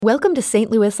Welcome to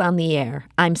St. Louis on the Air.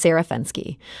 I'm Sarah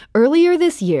Fenske. Earlier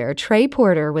this year, Trey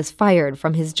Porter was fired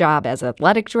from his job as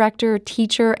athletic director,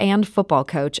 teacher, and football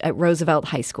coach at Roosevelt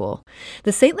High School.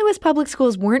 The St. Louis Public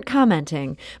Schools weren't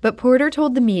commenting, but Porter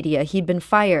told the media he'd been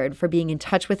fired for being in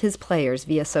touch with his players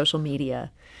via social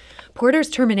media.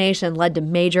 Porter's termination led to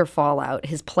major fallout.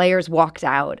 His players walked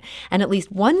out, and at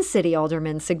least one city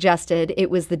alderman suggested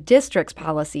it was the district's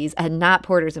policies and not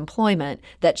Porter's employment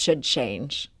that should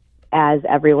change. As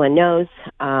everyone knows,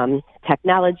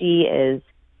 technology is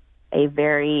a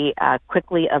very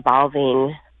quickly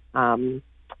evolving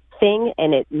thing,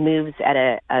 and it moves at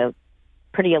a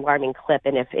pretty alarming clip.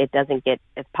 And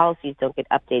if policies don't get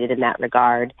updated in that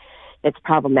regard, it's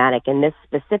problematic. And this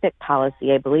specific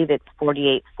policy, I believe it's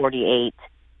 4848,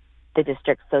 the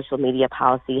district's social media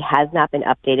policy, has not been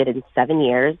updated in 7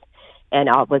 years, and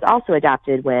was also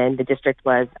adopted when the district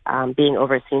was being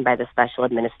overseen by the Special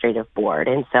Administrative Board.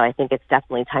 And so I think it's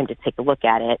definitely time to take a look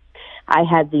at it. I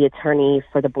had the attorney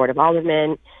for the Board of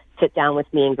Aldermen sit down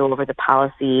with me and go over the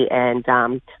policy, and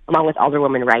along with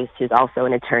Alderwoman Rice, who's also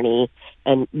an attorney.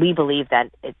 And we believe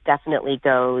that it definitely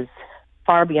goes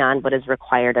far beyond what is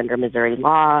required under Missouri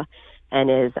law and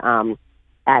is,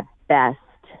 at best,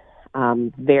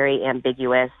 very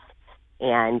ambiguous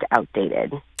and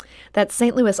outdated. That's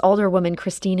St. Louis Alderwoman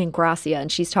Christine Ingracia,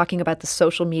 and she's talking about the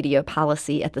social media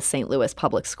policy at the St. Louis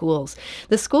Public Schools.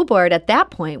 The school board at that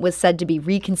point was said to be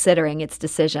reconsidering its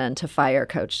decision to fire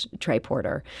Coach Trey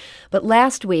Porter. But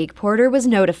last week, Porter was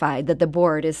notified that the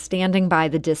board is standing by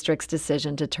the district's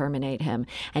decision to terminate him,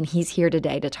 and he's here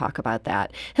today to talk about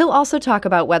that. He'll also talk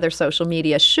about whether social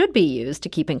media should be used to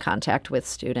keep in contact with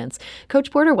students.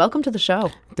 Coach Porter, welcome to the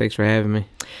show. Thanks for having me.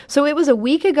 So it was a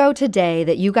week ago today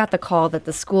that you got the call that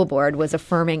the school board was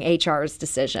affirming HR's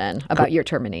decision about your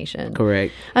termination.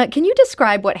 Correct. Can you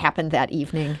describe what happened that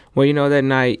evening? Well, that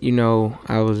night,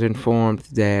 I was informed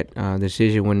that the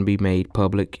decision wouldn't be made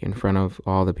public in front of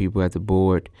all the people at the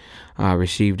board. I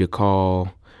received a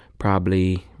call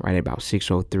probably right at about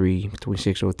 6:03, between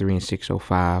 6:03 and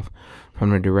 6:05, from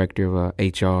the director of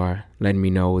HR, letting me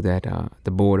know that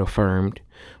the board affirmed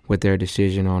with their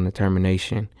decision on the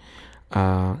termination.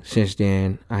 Since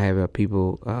then, I have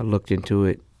people looked into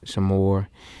it some more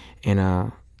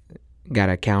and got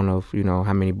a count of,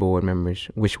 how many board members,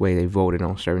 which way they voted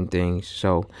on certain things.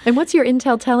 So, and what's your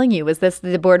intel telling you? Was this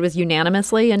the board was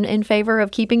unanimously in favor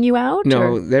of keeping you out?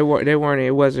 No, they weren't.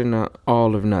 It wasn't a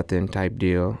all of nothing type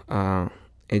deal.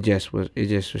 It just was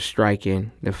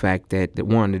striking, the fact that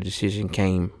the decision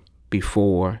came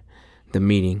before the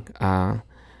meeting.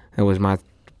 It was my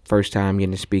first time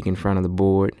getting to speak in front of the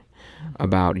board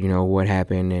about, what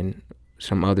happened and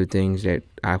some other things that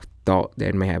I thought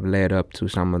that may have led up to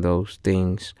some of those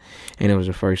things. And it was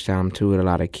the first time, too, that a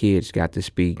lot of kids got to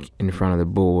speak in front of the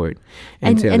board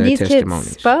and tell their these testimonies.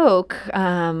 Kids spoke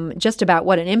just about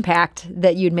what an impact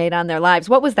that you'd made on their lives.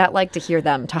 What was that like to hear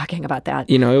them talking about that?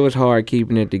 It was hard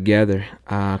keeping it together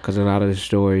because a lot of the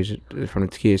stories from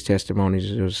the kids'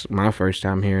 testimonies, it was my first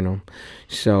time hearing them.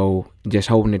 So just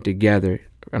holding it together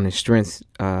on a strength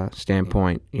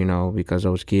standpoint, because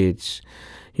those kids,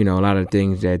 a lot of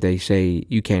things that they say,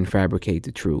 you can't fabricate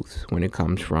the truth when it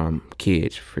comes from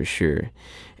kids, for sure.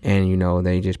 And,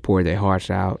 they just pour their hearts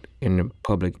out in a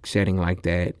public setting like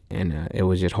that. And it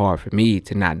was just hard for me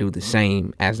to not do the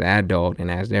same as an adult and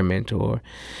as their mentor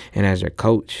and as their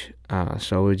coach.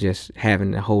 So it just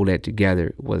having to hold that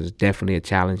together was definitely a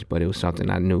challenge, but it was something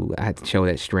I knew I had to show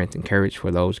that strength and courage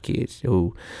for those kids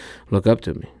who look up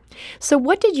to me. So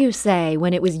what did you say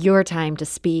when it was your time to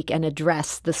speak and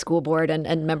address the school board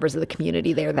and members of the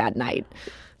community there that night?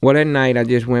 Well, that night I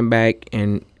just went back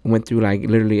and went through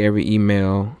literally every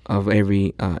email of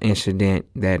every incident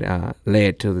that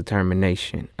led to the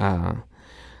termination.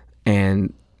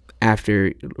 And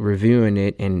after reviewing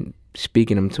it and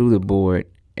speaking them to the board,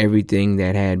 everything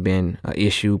that had been an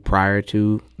issue prior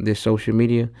to this social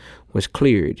media was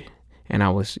cleared, and I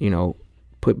was,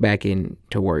 put back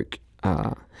into work.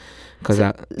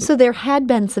 So there had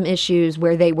been some issues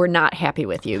where they were not happy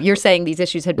with you. You're saying these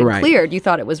issues had been cleared. You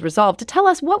thought it was resolved. To tell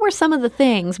us, what were some of the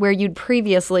things where you'd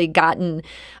previously gotten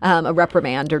a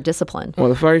reprimand or discipline? Well,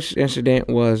 the first incident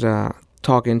was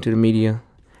talking to the media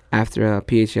after a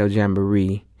PHL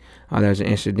Jamboree. There was an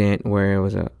incident where it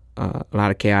was a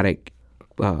lot of chaotic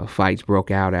fights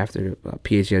broke out after the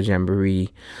PHL Jamboree.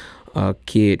 A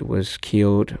kid was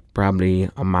killed probably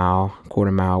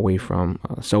quarter mile away from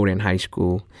Soden High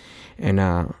School. And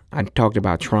I talked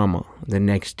about trauma the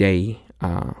next day.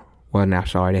 It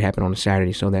happened on a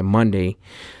Saturday. So that Monday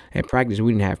at practice,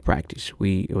 we didn't have practice.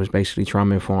 It was basically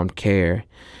trauma-informed care.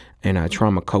 and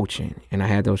trauma coaching. And I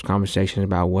had those conversations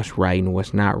about what's right and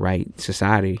what's not right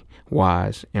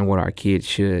society-wise and what our kids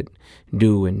should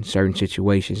do in certain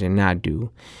situations and not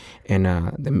do. And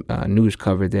the news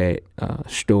covered that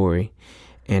story.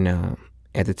 And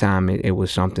at the time, it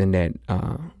was something that,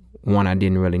 one, I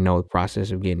didn't really know the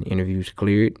process of getting interviews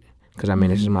cleared. Because, I mean,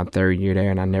 this is my third year there,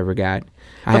 and I never got...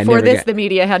 the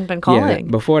media hadn't been calling.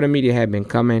 Yeah, before the media had been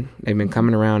coming. They've been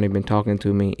coming around. They've been talking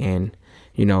to me. And,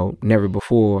 never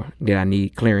before did I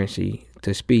need clearancy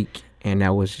to speak. And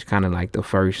that was kind of like the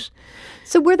first...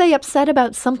 So were they upset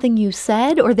about something you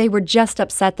said, or they were just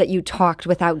upset that you talked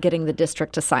without getting the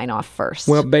district to sign off first?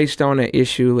 Well, based on the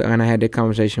issue, and I had that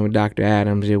conversation with Dr.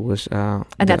 Adams, it was... and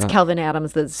that's Kelvin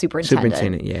Adams, the superintendent.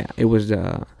 Superintendent, yeah. It was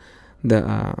the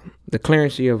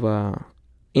clearancy of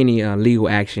any legal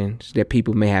actions that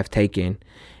people may have taken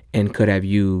and could have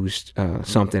used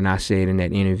something I said in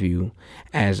that interview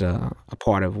as a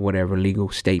part of whatever legal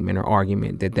statement or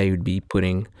argument that they would be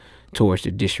putting towards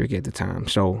the district at the time.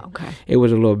 So It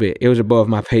was it was above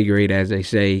my pay grade, as they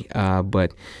say,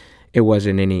 but it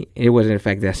wasn't the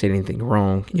fact that I said anything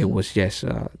wrong. Mm-hmm. It was just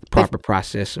the proper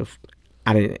process of,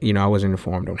 I wasn't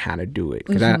informed on how to do it.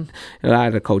 Because a lot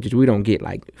of the coaches, we don't get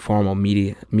like formal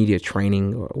media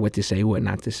training or what to say, what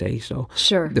not to say. So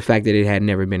the fact that it had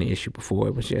never been an issue before,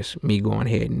 it was just me going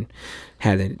ahead and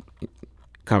had a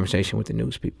conversation with the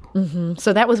news people. Mm-hmm.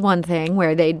 So that was one thing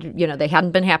where they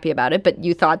hadn't been happy about it, but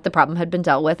you thought the problem had been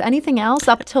dealt with. Anything else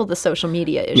up till the social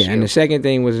media issue? Yeah, and the second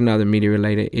thing was another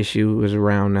media-related issue. It was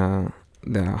around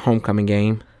the homecoming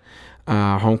game.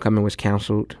 Homecoming was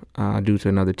canceled due to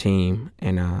another team,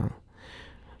 and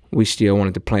we still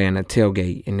wanted to play in a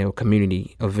tailgate in their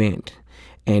community event.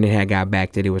 And it had got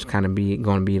back that it was kind of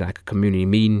going to be like a community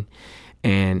meeting,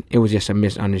 and it was just a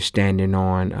misunderstanding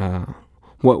on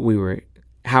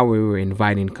how we were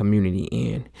inviting community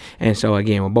in. And so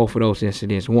again, with both of those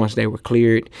incidents, once they were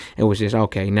cleared, it was just,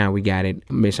 okay, now we got it,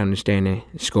 misunderstanding,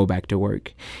 let's go back to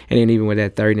work. And then even with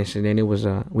that third incident, it was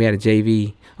we had a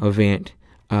JV event,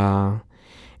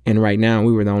 and right now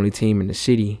we were the only team in the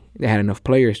city that had enough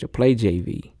players to play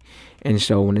JV. And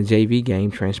so when the JV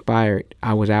game transpired,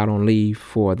 I was out on leave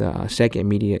for the second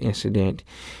media incident,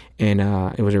 and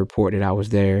it was a report that I was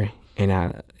there.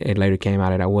 And it later came out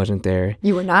that I wasn't there.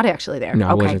 You were not actually there? No,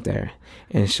 I wasn't there.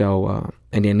 And so,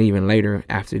 and then even later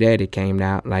after that, it came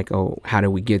out like, oh, how did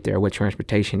we get there? What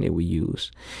transportation did we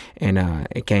use? And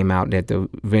it came out that the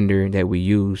vendor that we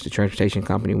used, the transportation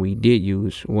company we did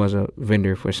use, was a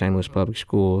vendor for St. Louis Public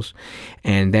Schools.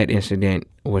 And that incident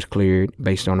was cleared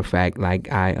based on the fact, like,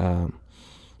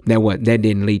 that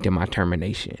didn't lead to my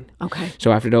termination. Okay.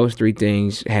 So after those three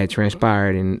things had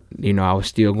transpired, and I was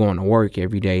still going to work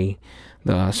every day,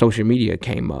 the social media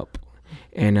came up,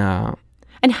 and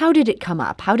how did it come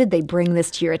up? How did they bring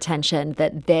this to your attention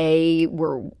that they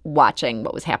were watching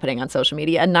what was happening on social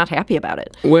media and not happy about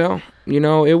it? Well,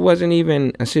 it wasn't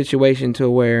even a situation to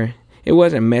where it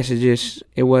wasn't messages,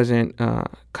 it wasn't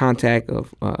contact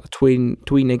of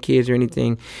tweeting at kids or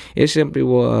anything. It simply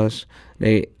was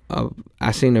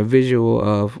I seen a visual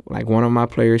of like one of my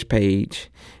players' page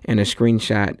and a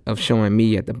screenshot of showing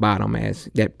me at the bottom as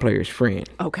that player's friend.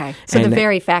 Okay. So and the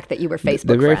very fact that you were Facebook friends.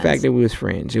 The very fact that we was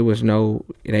friends. It was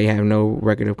they have no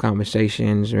record of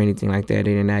conversations or anything like that.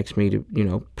 They didn't ask me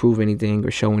to, prove anything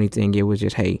or show anything. It was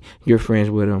just, hey, you're friends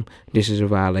with them. This is a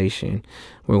violation.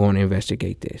 We're going to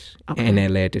investigate this. Okay. And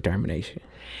that led to termination.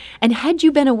 And had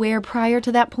you been aware prior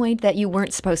to that point that you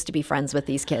weren't supposed to be friends with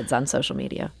these kids on social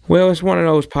media? Well, it's one of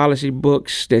those policy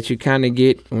books that you kind of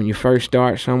get when you first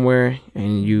start somewhere,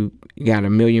 and you got a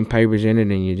million papers in it,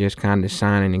 and you just kind of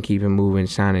signing and keep it moving,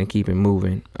 signing and keep it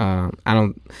moving.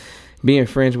 Being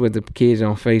friends with the kids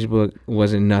on Facebook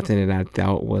wasn't nothing that I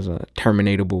thought was a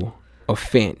terminatable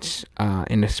offense,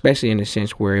 and especially in the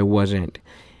sense where it wasn't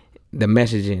the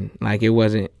messaging, like it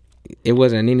wasn't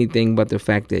anything but the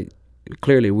fact that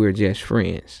clearly we're just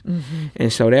friends. Mm-hmm.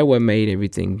 And so that what made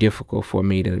everything difficult for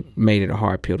me, made it a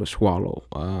hard pill to swallow,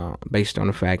 based on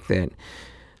the fact that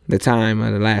the time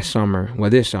of the last summer,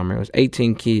 this summer, it was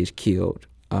 18 kids killed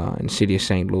in the city of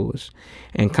St. Louis.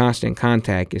 And constant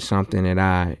contact is something that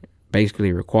I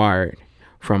basically required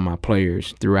from my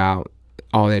players throughout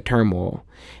all that turmoil.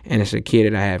 And it's a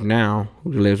kid that I have now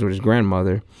who lives with his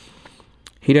grandmother.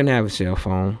 He doesn't have a cell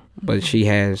phone, but she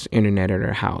has internet at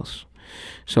her house.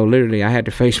 So literally, I had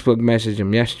to Facebook message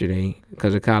him yesterday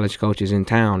because a college coach is in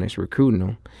town that's recruiting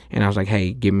him. And I was like,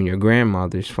 hey, give me your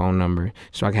grandmother's phone number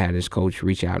so I can have this coach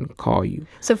reach out and call you.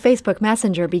 So Facebook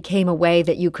Messenger became a way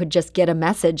that you could just get a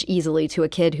message easily to a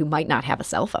kid who might not have a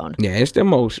cell phone. Yeah,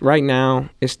 right now,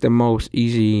 it's the most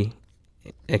easy,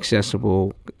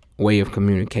 accessible way of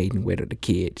communicating with the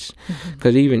kids.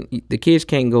 Because even the kids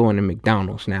can't go into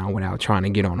McDonald's now without trying to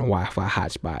get on a Wi-Fi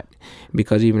hotspot,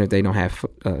 because even if they don't have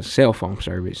cell phone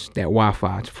service, that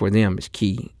Wi-Fi for them is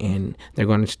key, and they're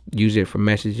going to use it for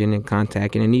messaging and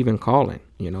contacting and even calling.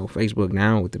 Facebook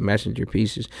now with the messenger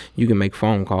pieces, you can make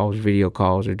phone calls, video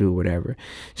calls, or do whatever.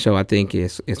 So I think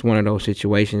it's one of those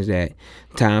situations that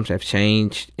times have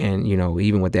changed, and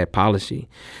even with that policy,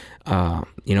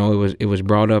 it was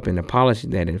brought up in the policy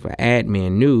that if an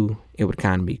admin knew, it would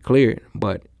kind of be cleared.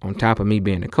 But on top of me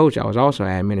being a coach, I was also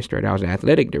an administrator. I was an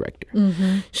athletic director.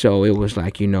 So it was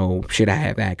like, should I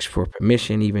have asked for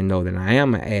permission, even though that I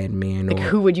am an admin? Like,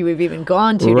 who would you have even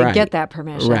gone to get that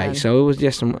permission? Right. So it was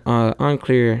just some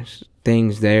unclear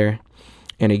things there.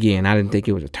 And again, I didn't think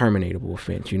it was a terminatable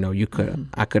offense.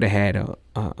 I could have had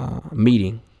a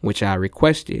meeting, which I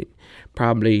requested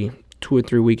probably 2 or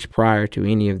 3 weeks prior to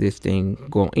any of this thing,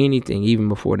 even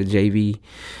before the JV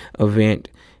event.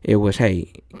 It was,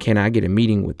 hey, can I get a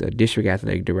meeting with the district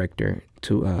athletic director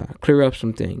to clear up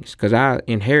some things? Because I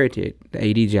inherited the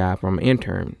AD job from an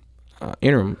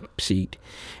interim seat,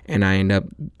 and I ended up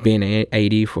being an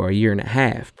AD for a year and a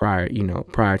half prior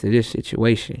to this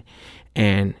situation.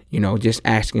 And, just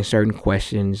asking certain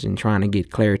questions and trying to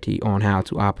get clarity on how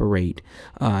to operate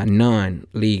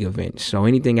non-league events. So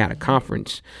anything out of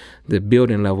conference, the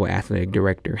building level athletic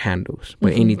director handles.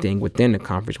 But anything within the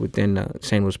conference, within the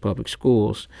St. Louis Public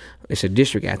Schools, it's a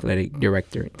district athletic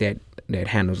director that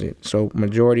handles it. So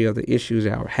majority of the issues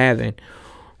that we're having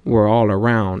were all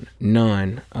around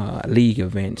non-league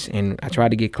events. And I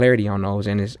tried to get clarity on those.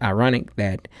 And it's ironic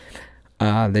that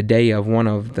the day of one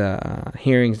of the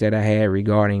hearings that I had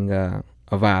regarding a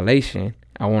violation,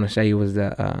 I want to say it was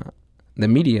the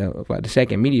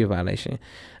second media violation.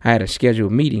 I had a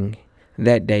scheduled meeting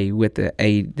that day with the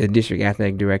district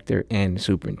athletic director and the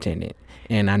superintendent,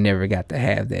 and I never got to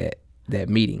have that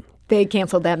meeting. They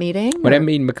canceled that meeting? Well, that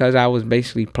meeting, because I was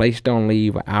basically placed on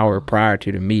leave an hour prior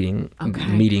to the meeting. Okay. The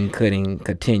meeting couldn't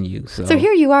continue. So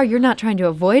here you are. You're not trying to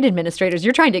avoid administrators.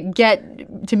 You're trying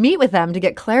to meet with them to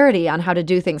get clarity on how to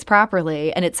do things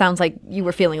properly. And it sounds like you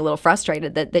were feeling a little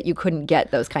frustrated that you couldn't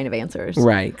get those kind of answers.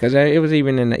 Right. Because it was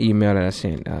even in the email that I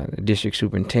sent the district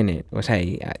superintendent was,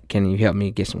 hey, can you help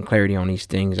me get some clarity on these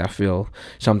things? I feel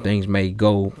some things may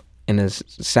go in the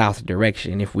south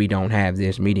direction if we don't have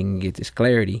this meeting and get this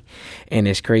clarity. And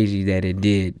it's crazy that it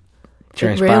did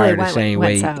transpire the same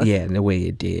way. South. Yeah, the way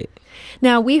it did.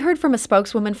 Now, we heard from a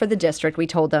spokeswoman for the district. We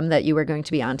told them that you were going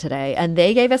to be on today, and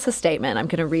they gave us a statement. I'm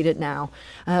going to read it now.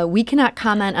 We cannot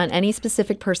comment on any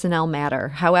specific personnel matter.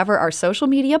 However, our social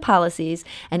media policies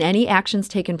and any actions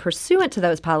taken pursuant to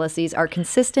those policies are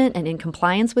consistent and in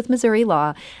compliance with Missouri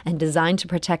law and designed to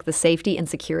protect the safety and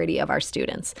security of our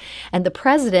students. And the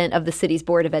president of the city's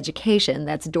Board of Education,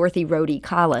 that's Dorothy Rohde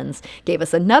Collins, gave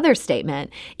us another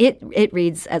statement. It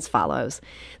reads as follows.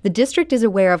 The district is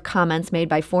aware of comments made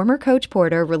by former Coach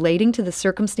Porter relating to the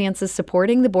circumstances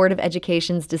supporting the Board of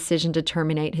Education's decision to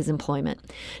terminate his employment.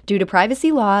 Due to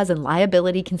privacy laws and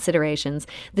liability considerations,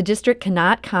 the district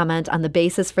cannot comment on the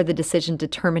basis for the decision to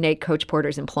terminate Coach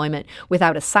Porter's employment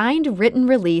without a signed written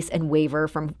release and waiver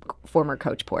from former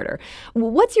Coach Porter.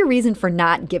 What's your reason for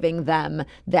not giving them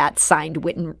that signed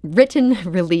written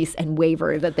release and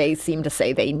waiver that they seem to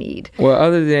say they need? Well,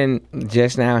 other than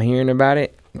just now hearing about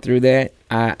it through that,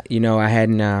 I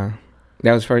hadn't.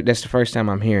 That's the first time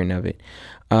I'm hearing of it.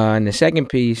 And the second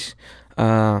piece,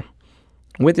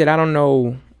 with it, I don't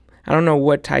know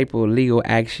what type of legal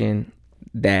action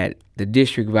that the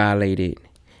district violated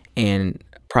in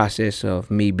process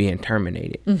of me being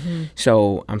terminated. Mm-hmm.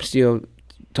 So I'm still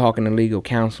talking to legal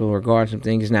counsel regarding some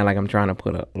things. It's not like I'm trying to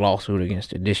put a lawsuit against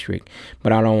the district,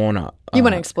 but I don't want to. You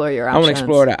want to explore your options. I want to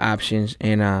explore the options,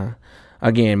 and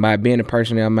again, by being a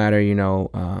personnel matter,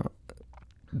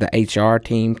 the HR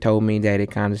team told me that it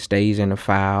kind of stays in the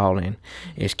file and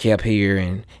it's kept here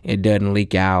and it doesn't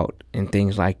leak out and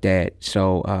things like that.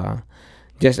 So I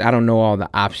don't know all the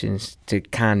options to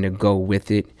kind of go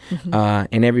with it. Mm-hmm.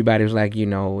 And everybody was like,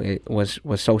 it was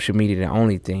social media the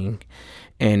only thing.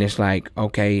 And it's like,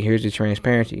 okay, here's the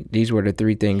transparency. These were the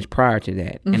 3 things prior to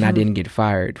that. Mm-hmm. And I didn't get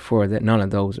fired for none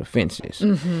of those offenses.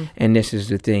 Mm-hmm. And this is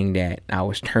the thing that I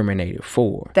was terminated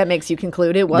for. That makes you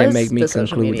conclude it was That made me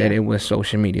conclude that it was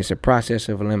social media. It's a process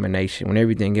of elimination when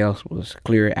everything else was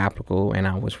clear, applicable, and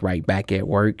I was right back at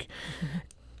work. Mm-hmm.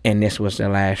 And this was the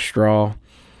last straw.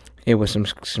 It was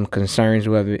some concerns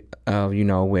with it,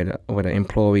 with an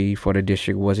employee for the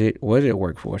district. Was it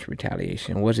workforce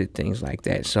retaliation? Was it things like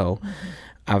that? So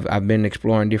I've been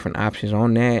exploring different options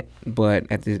on that, but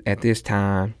at this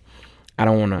time, I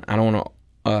don't want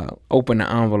to open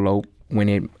the envelope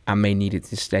when I may need it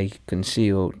to stay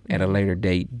concealed at a later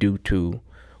date due to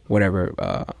whatever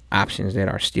options that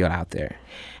are still out there.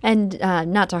 And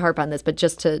not to harp on this, but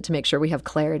just to make sure we have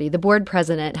clarity, the board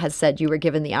president has said you were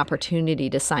given the opportunity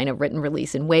to sign a written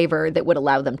release and waiver that would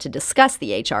allow them to discuss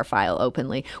the HR file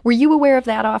openly. Were you aware of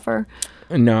that offer?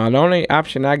 No, the only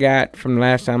option I got from the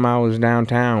last time I was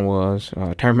downtown was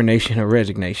termination or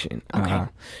resignation. Okay.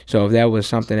 So if that was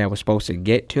something that was supposed to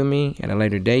get to me at a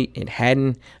later date, it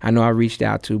hadn't. I know I reached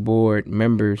out to board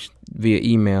members via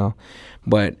email,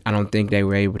 but I don't think they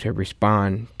were able to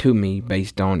respond to me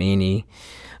based on any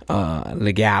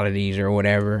legalities or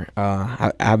whatever.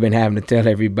 I've been having to tell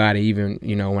everybody, even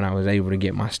when I was able to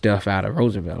get my stuff out of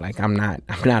Roosevelt, like I'm not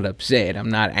upset, I'm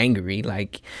not angry.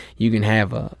 Like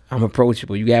I'm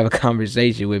approachable. You can have a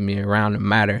conversation with me around the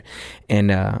matter,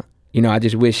 and I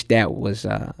just wish that was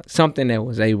something that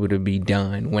was able to be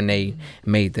done when they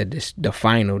made the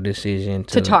final decision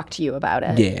to talk to you about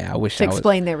it. Yeah, I wish to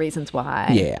explain their reasons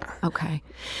why. Yeah. Okay.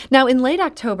 Now, in late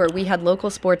October, we had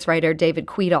local sports writer David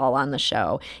Quedal on the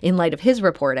show in light of his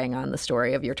reporting on the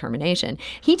story of your termination.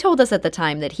 He told us at the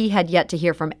time that he had yet to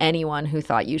hear from anyone who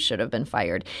thought you should have been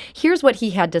fired. Here's what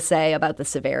he had to say about the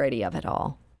severity of it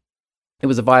all. It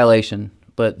was a violation.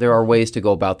 But there are ways to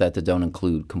go about that don't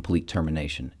include complete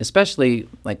termination, especially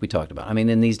like we talked about. I mean,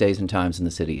 in these days and times in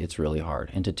the city, it's really hard.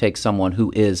 And to take someone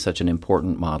who is such an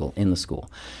important model in the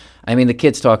school. I mean, the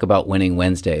kids talk about winning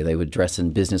Wednesday. They would dress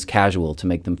in business casual to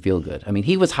make them feel good. I mean,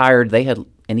 he was hired.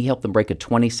 And he helped them break a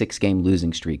 26-game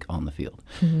losing streak on the field.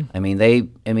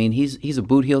 Mm-hmm. He's a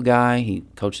Boot Heel guy. He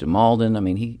coached at Malden. I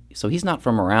mean, he's not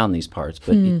from around these parts.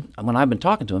 But when I've been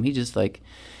talking to him, he just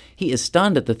he is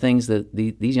stunned at the things that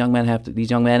these young men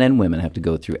and women have to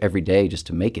go through every day just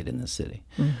to make it in this city.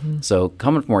 Mm-hmm. So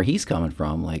coming from where he's coming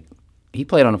from, like he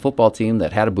played on a football team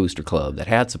that had a booster club, that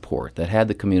had support, that had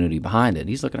the community behind it.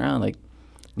 He's looking around like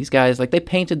these guys, like they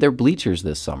painted their bleachers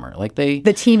this summer. Like the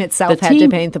team itself had to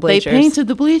paint the bleachers. They painted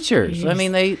the bleachers. Jeez. I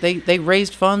mean, they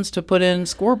raised funds to put in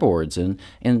scoreboards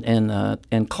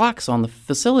and clocks on the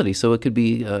facility so it could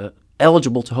be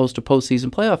eligible to host a postseason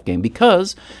playoff game,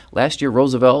 because last year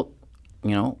Roosevelt,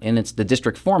 in the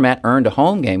district format, earned a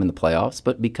home game in the playoffs,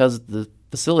 but because the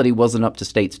facility wasn't up to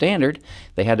state standard,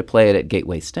 they had to play it at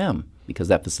Gateway STEM because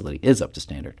that facility is up to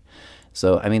standard.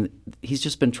 So, I mean,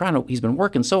 he's been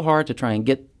working so hard to try and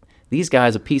get these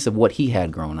guys a piece of what he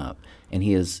had growing up. And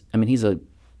he's a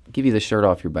give you the shirt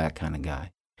off your back kind of guy.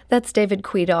 That's David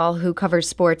Quedal, who covers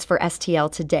sports for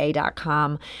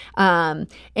STLtoday.com.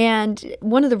 And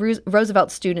one of the Roosevelt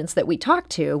students that we talked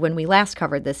to when we last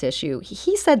covered this issue,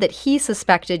 he said that he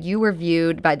suspected you were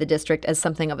viewed by the district as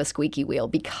something of a squeaky wheel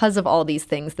because of all these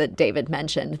things that David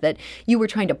mentioned, that you were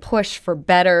trying to push for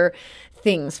better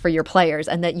things for your players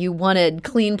and that you wanted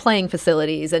clean playing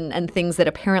facilities and things that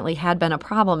apparently had been a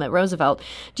problem at Roosevelt.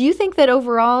 Do you think that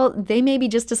overall they maybe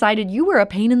just decided you were a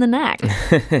pain in the neck?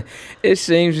 It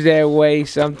seems that way.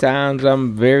 Sometimes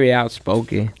I'm very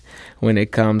outspoken when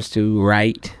it comes to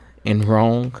right and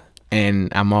wrong,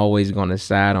 and I'm always going to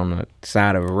side on the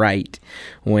side of right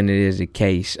when it is the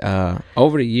case.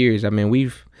 Over the years, I mean,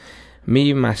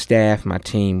 me and my staff, my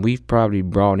team, we've probably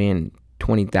brought in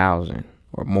 20,000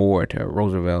 or more to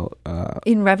Roosevelt.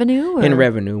 In revenue? In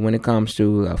revenue when it comes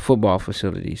to football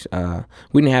facilities.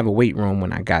 We didn't have a weight room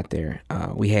when I got there.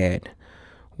 We had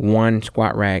one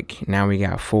squat rack. Now we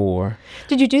got 4.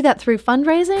 Did you do that through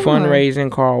fundraising?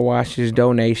 Fundraising, car washes,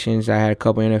 donations. I had a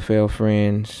couple NFL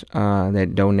friends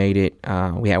that donated.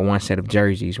 We had 1 set of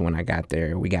jerseys when I got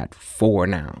there. We got 4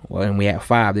 now. Well, and we had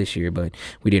 5 this year, but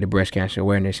we did a breast cancer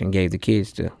awareness and gave the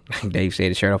kids like Dave said,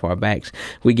 the shirt off our backs.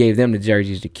 We gave them the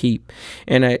jerseys to keep.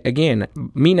 And again,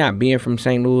 me not being from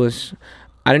St. Louis,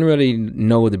 I didn't really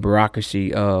know the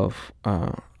bureaucracy of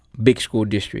big school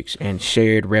districts and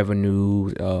shared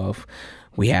revenue of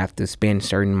we have to spend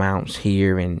certain amounts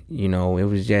here, and it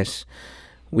was just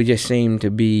we just seemed to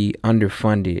be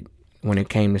underfunded when it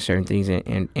came to certain things,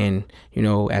 and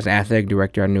as an athletic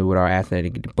director, I knew what our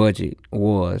athletic budget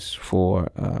was for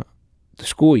the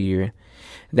school year.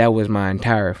 That was my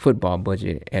entire football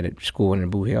budget at a school in the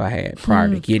Boot Heel I had prior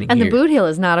to getting here. And the here. Boot Heel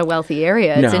is not a wealthy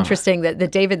area. It's No. interesting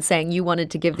that David's saying you wanted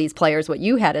to give these players what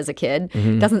you had as a kid.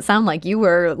 Doesn't sound like you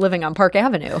were living on Park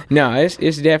Avenue. No,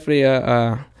 it's definitely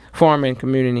a farming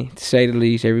community, to say the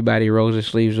least. Everybody rolls their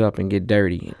sleeves up and get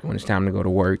dirty when it's time to go to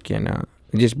work, and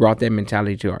we just brought that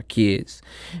mentality to our kids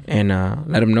and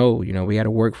let them know, we got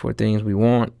to work for things we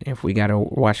want. If we got to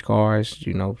wash cars,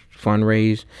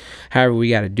 fundraise, however we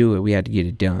got to do it, we had to get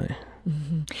it done.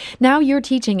 Now you're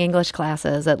teaching English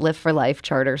classes at Lift for Life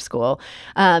Charter School.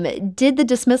 Did the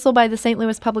dismissal by the St.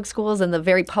 Louis Public Schools and the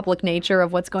very public nature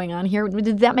of what's going on here,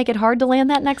 did that make it hard to land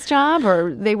that next job,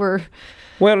 or they were?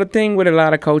 Well, the thing with a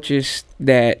lot of coaches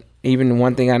that even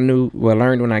one thing I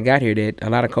learned when I got here, that a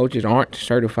lot of coaches aren't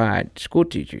certified school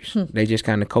teachers. They just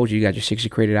kind of coach. You got your 60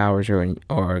 credit hours or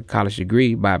a college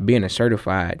degree. By being a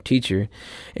certified teacher,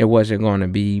 it wasn't going to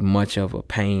be much of a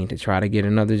pain to try to get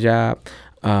another job.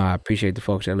 I appreciate the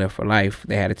folks at Lift for Life.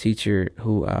 They had a teacher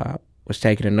who was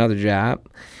taking another job,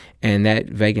 and that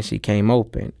vacancy came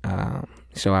open.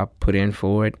 So I put in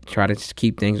for it, try to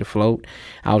keep things afloat.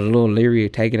 I was a little leery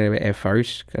of taking it at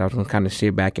first because I was going to kind of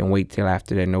sit back and wait till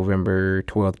after the November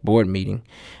 12th board meeting.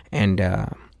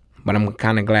 But I'm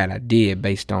kind of glad I did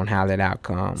based on how that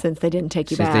outcome. Since they didn't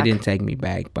take you back. Since they didn't take me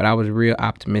back. But I was real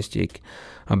optimistic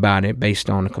about it based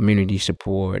on the community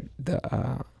support,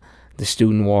 the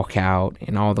student walkout,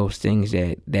 and all those things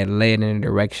that led in a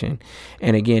direction.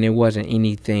 And again, it wasn't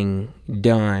anything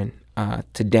done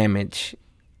to damage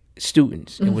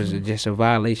students. It was just a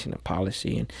violation of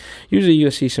policy. And usually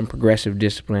you'll see some progressive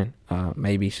discipline,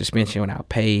 maybe suspension without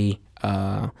pay.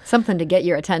 Something to get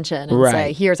your attention and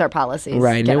say, here's our policies.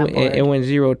 Right. It went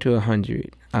 0 to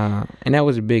 100. And that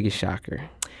was the biggest shocker.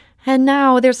 And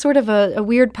now there's sort of a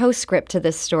weird postscript to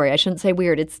this story. I shouldn't say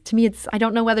weird. To me, I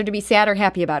don't know whether to be sad or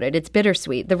happy about it. It's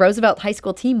bittersweet. The Roosevelt High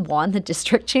School team won the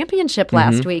district championship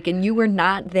last week, and you were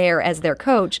not there as their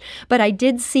coach. But I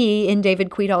did see in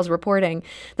David Quedall's reporting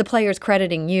the players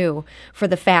crediting you for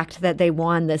the fact that they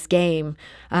won this game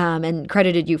and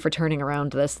credited you for turning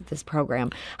around this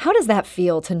program. How does that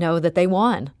feel to know that they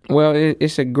won? Well,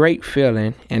 it's a great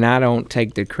feeling, and I don't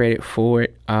take the credit for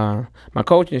it. My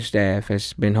coaching staff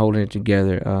has been holding it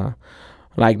together.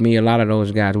 Like me, a lot of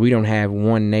those guys, we don't have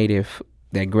one native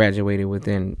that graduated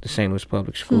within the St. Louis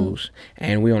Public Schools,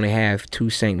 and we only have 2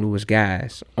 St. Louis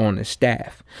guys on the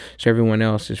staff. So everyone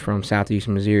else is from Southeast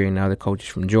Missouri and other coaches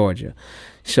from Georgia.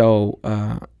 So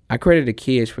I credit the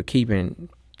kids for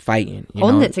fighting.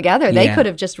 Holding it together. They could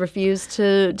have just refused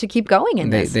to keep going in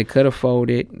this. They could have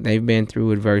folded. They've been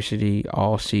through adversity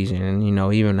all season. And,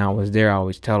 even when I was there, I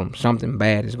always tell them something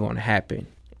bad is going to happen.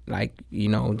 Like,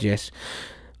 just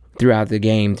throughout the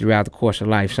game, throughout the course of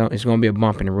life. So it's going to be a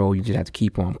bump in the road. You just have to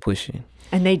keep on pushing.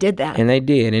 And they did that. And they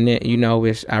did. And,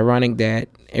 it's ironic that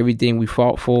everything we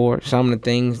fought for, some of the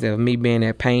things that me being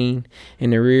that pain in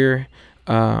the rear,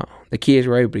 the kids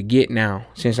were able to get now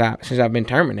since I've been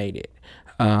terminated.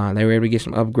 They were able to get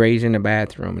some upgrades in the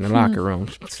bathroom, in the locker room,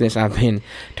 since I've been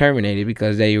terminated,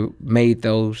 because they made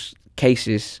those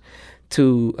cases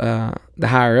to the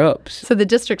higher ups. So the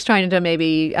district's trying to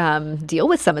maybe deal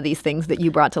with some of these things that you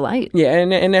brought to light. Yeah,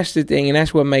 and that's the thing, and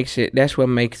that's what makes it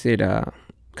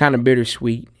kind of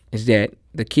bittersweet, is that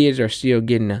the kids are still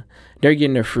getting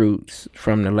the fruits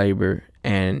from the labor.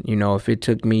 And if it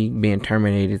took me being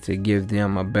terminated to give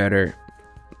them a better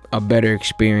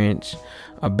experience,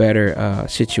 a better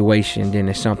situation, then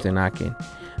it's something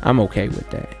I'm okay with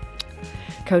that.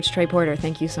 Coach Trey Porter,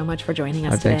 thank you so much for joining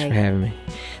us today. Thanks for having me.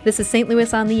 This is St.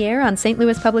 Louis on the Air on St.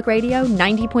 Louis Public Radio,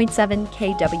 90.7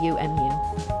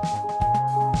 KWMU.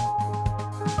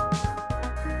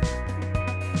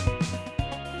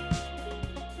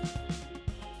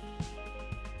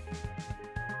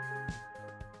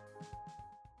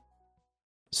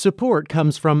 Support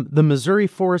comes from the Missouri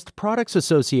Forest Products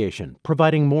Association,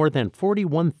 providing more than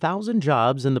 41,000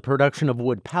 jobs in the production of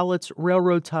wood pallets,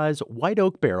 railroad ties, white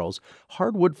oak barrels,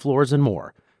 hardwood floors, and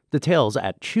more. Details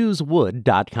at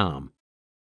choosewood.com.